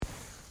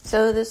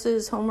So this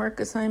is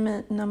homework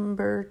assignment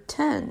number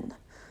 10.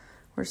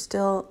 We're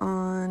still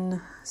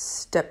on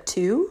step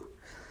 2.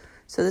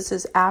 So this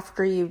is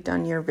after you've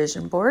done your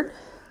vision board.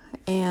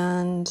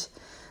 And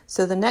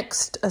so the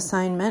next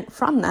assignment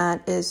from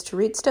that is to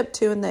read step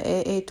 2 in the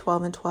AA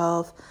 12 and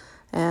 12.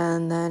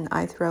 And then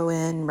I throw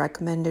in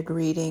recommended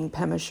reading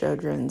Pema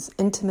Chodron's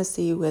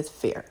Intimacy with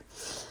Fear,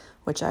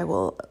 which I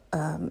will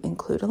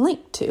include a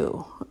link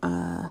to.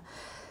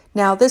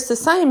 Now, this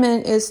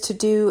assignment is to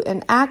do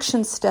an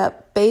action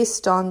step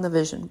based on the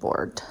vision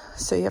board.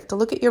 So you have to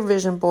look at your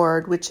vision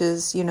board, which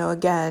is,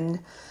 again,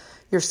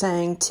 you're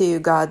saying to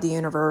God, the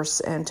universe,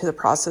 and to the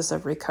process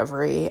of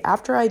recovery,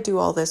 after I do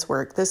all this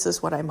work, this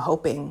is what I'm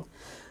hoping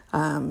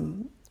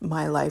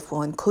my life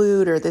will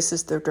include, or this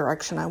is the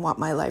direction I want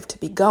my life to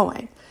be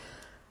going.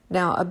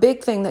 Now, a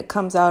big thing that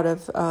comes out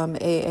of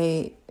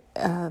AA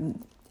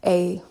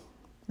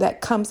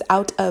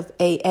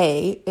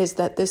is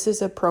that this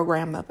is a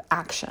program of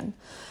action.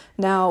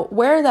 Now,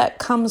 where that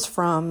comes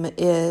from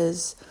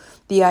is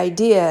the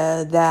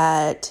idea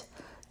that,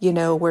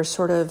 we're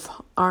sort of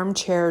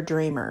armchair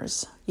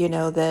dreamers,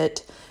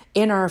 that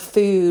in our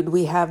food,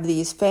 we have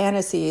these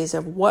fantasies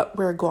of what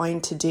we're going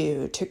to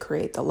do to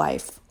create the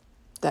life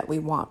that we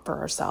want for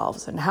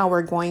ourselves and how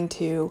we're going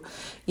to,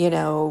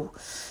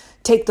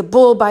 take the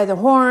bull by the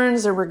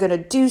horns, or we're going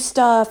to do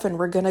stuff and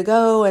we're going to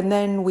go, and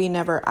then we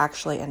never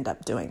actually end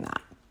up doing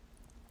that.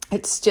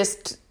 It's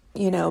just,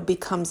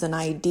 becomes an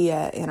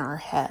idea in our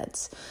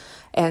heads.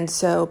 And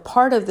so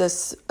part of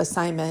this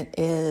assignment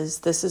is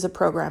this is a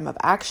program of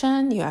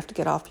action. You have to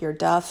get off your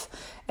duff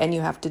and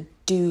you have to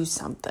do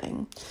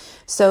something.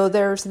 So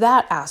there's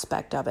that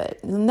aspect of it.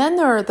 And then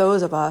there are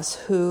those of us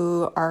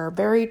who are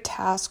very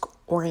task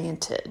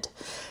oriented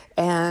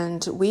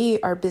and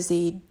we are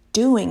busy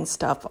doing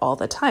stuff all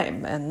the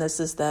time. And this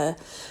is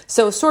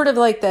so sort of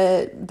like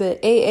the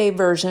AA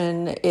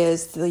version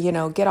is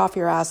get off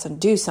your ass and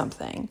do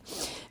something.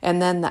 And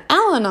then the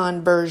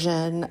Al-Anon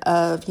version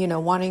of,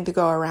 wanting to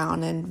go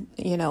around and,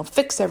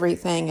 fix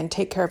everything and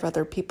take care of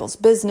other people's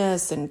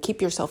business and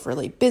keep yourself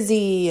really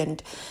busy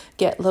and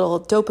get little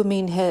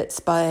dopamine hits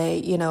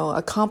by,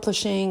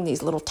 accomplishing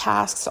these little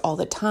tasks all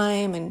the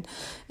time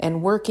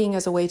and working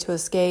as a way to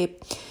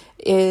escape.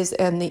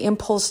 And the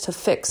impulse to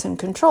fix and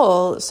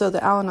control. So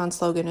the Al-Anon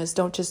slogan is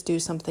don't just do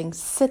something,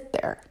 sit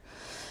there.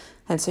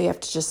 And so you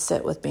have to just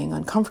sit with being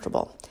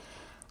uncomfortable.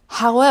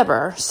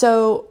 However,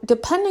 so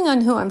depending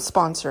on who I'm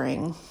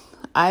sponsoring,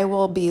 I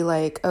will be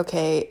like,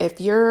 okay, if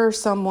you're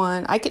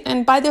someone,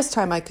 and by this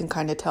time I can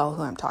kind of tell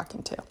who I'm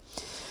talking to.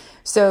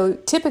 So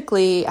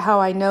typically how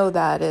I know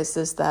that is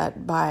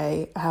that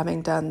by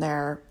having done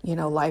their,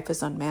 life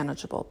is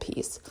unmanageable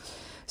piece.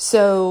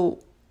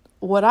 So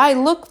what I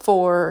look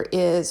for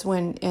is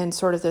when in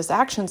sort of this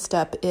action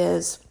step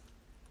is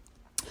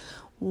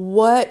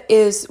what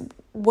is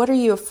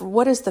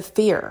the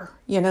fear?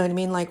 You know what I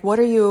mean? Like, what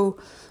are you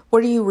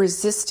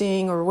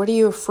resisting, or what are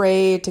you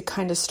afraid to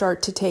kind of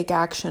start to take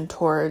action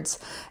towards?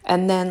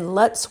 And then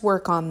let's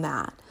work on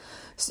that.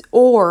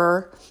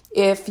 Or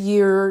if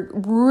you're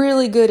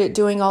really good at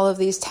doing all of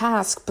these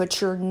tasks,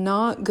 but you're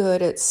not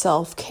good at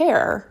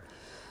self-care,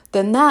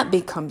 then that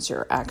becomes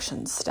your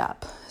action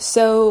step.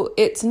 So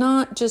it's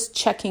not just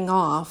checking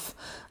off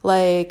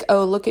like,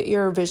 oh, look at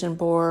your vision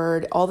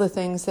board, all the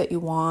things that you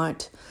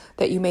want,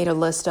 that you made a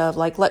list of.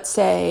 Like, let's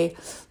say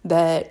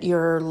that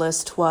your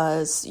list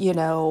was,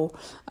 I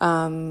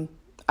don't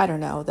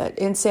know, that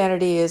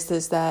insanity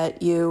is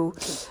that you,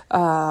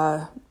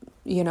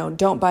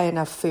 don't buy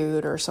enough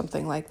food or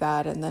something like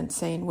that. And then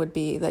sane would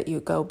be that you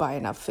go buy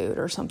enough food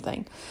or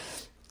something.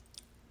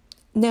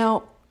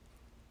 Now,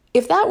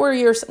 if that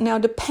were now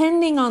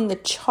depending on the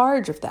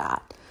charge of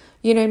that,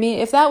 you know what I mean?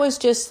 If that was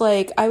just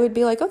like, I would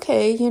be like,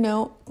 okay,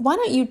 why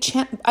don't you,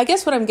 I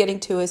guess what I'm getting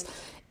to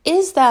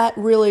is that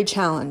really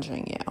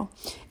challenging you?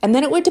 And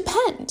then it would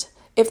depend.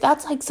 If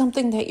that's like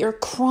something that you're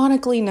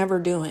chronically never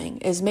doing,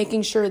 is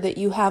making sure that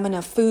you have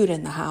enough food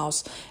in the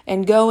house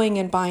and going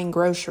and buying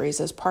groceries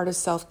as part of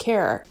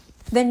self-care,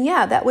 then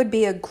yeah, that would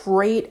be a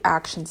great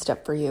action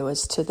step for you,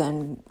 is to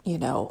then,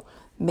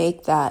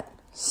 make that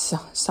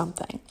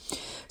something.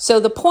 So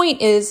the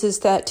point is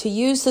that to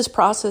use this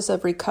process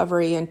of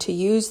recovery and to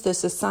use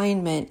this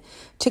assignment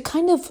to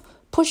kind of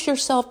push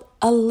yourself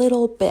a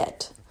little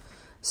bit.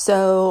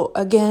 So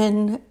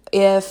again,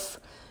 if,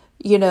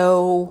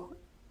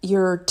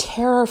 you're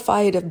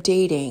terrified of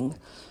dating,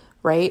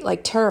 right?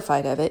 Like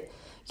terrified of it,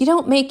 you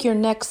don't make your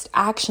next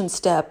action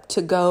step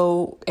to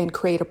go and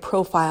create a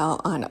profile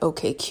on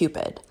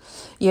OkCupid.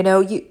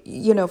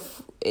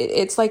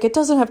 It's like, it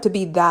doesn't have to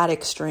be that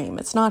extreme.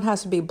 It's not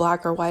has to be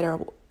black or white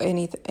or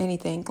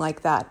anything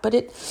like that. But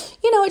it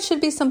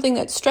should be something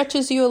that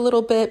stretches you a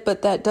little bit,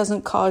 but that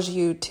doesn't cause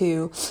you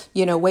to,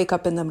 wake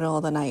up in the middle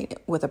of the night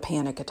with a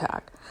panic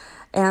attack.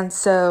 And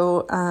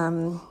so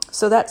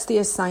that's the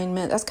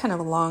assignment. That's kind of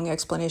a long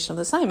explanation of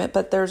the assignment,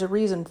 but there's a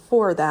reason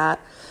for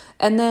that.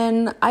 And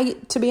then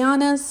to be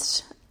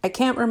honest, I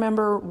can't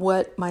remember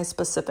what my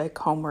specific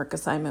homework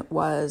assignment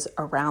was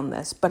around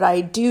this, but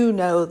I do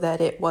know that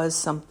it was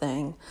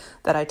something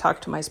that I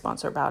talked to my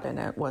sponsor about, and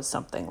it was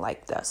something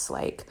like this,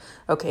 like,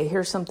 okay,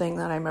 here's something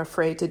that I'm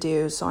afraid to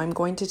do, so I'm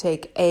going to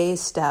take a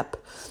step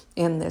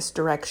in this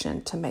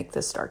direction to make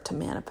this start to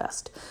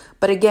manifest.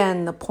 But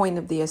again, the point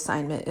of the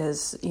assignment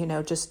is,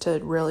 just to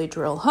really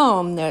drill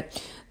home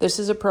that this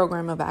is a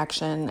program of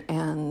action,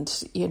 and,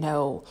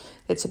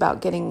 it's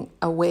about getting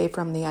away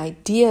from the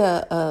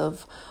idea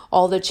of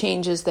all the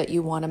changes that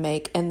you want to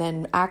make, and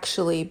then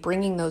actually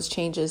bringing those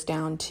changes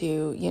down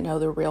to,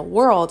 the real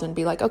world, and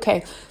be like,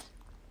 okay,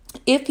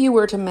 if you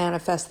were to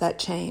manifest that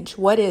change,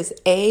 what is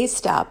a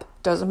step,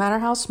 doesn't matter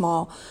how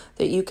small,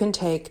 that you can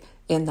take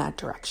in that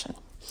direction?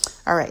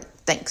 All right,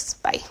 thanks.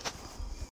 Bye.